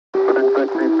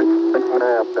60 feet,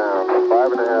 6.5 down,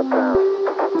 5.5 down,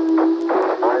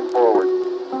 9 forward.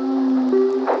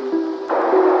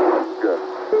 Good.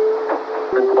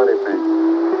 In 20 feet.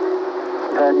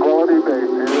 Tranquility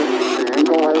Base here. The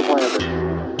Eagle has landed.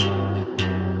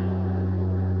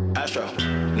 Astro,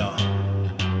 no.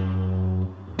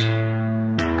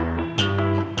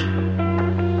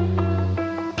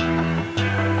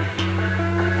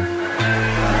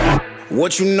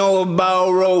 What you know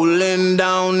about rolling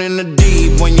down in the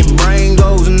deep? When your brain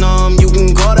goes numb, you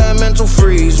can call that mental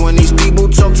freeze. When these people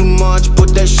talk too much,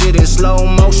 put that shit in slow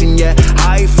motion. Yeah,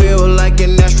 I feel like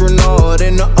an astronaut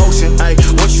in the ocean. Ay,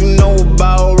 what you know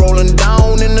about rolling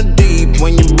down in the deep?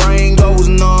 When your brain goes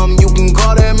numb, you can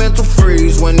call that mental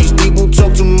freeze. When these people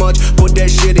talk too much, put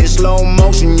that shit in slow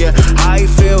motion. Yeah, I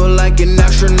feel like an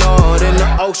astronaut in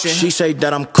the ocean. She say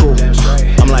that I'm cool,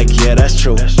 I'm like, yeah, that's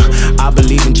true. I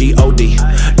believe in G-O-D,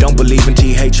 don't believe in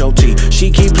T-H-O-T. She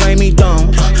keep playing me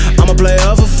dumb, I'm a player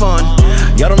for fun.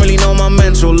 Y'all don't really know my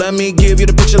mental, let me give you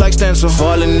the picture like stencil.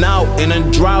 Falling out in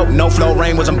a drought, no flow,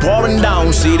 rain wasn't pouring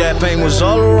down. See, that pain was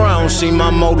all around, see,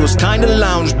 my mode was kinda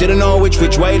lounge. Didn't know which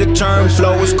way to turn,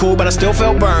 flow was cool but I still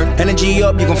felt burned. Energy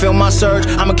up, you can feel my surge,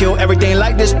 I'ma kill everything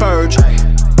like this purge.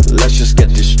 Let's just get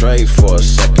this straight for a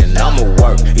second. I'ma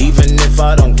work, even if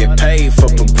I don't get paid for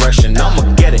progression.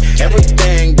 I'ma get it,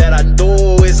 everything that I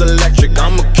do is electric.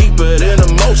 I'ma keep it in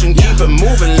motion, keep it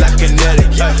moving like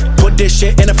kinetic. Put this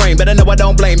shit in a frame, better know I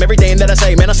don't blame everything that I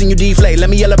say. Man, I seen you deflate, let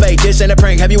me elevate. This ain't a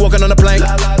prank, have you walking on a plane?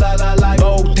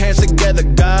 Both hands together,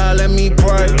 God, let me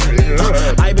pray.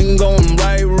 I been going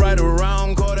right around.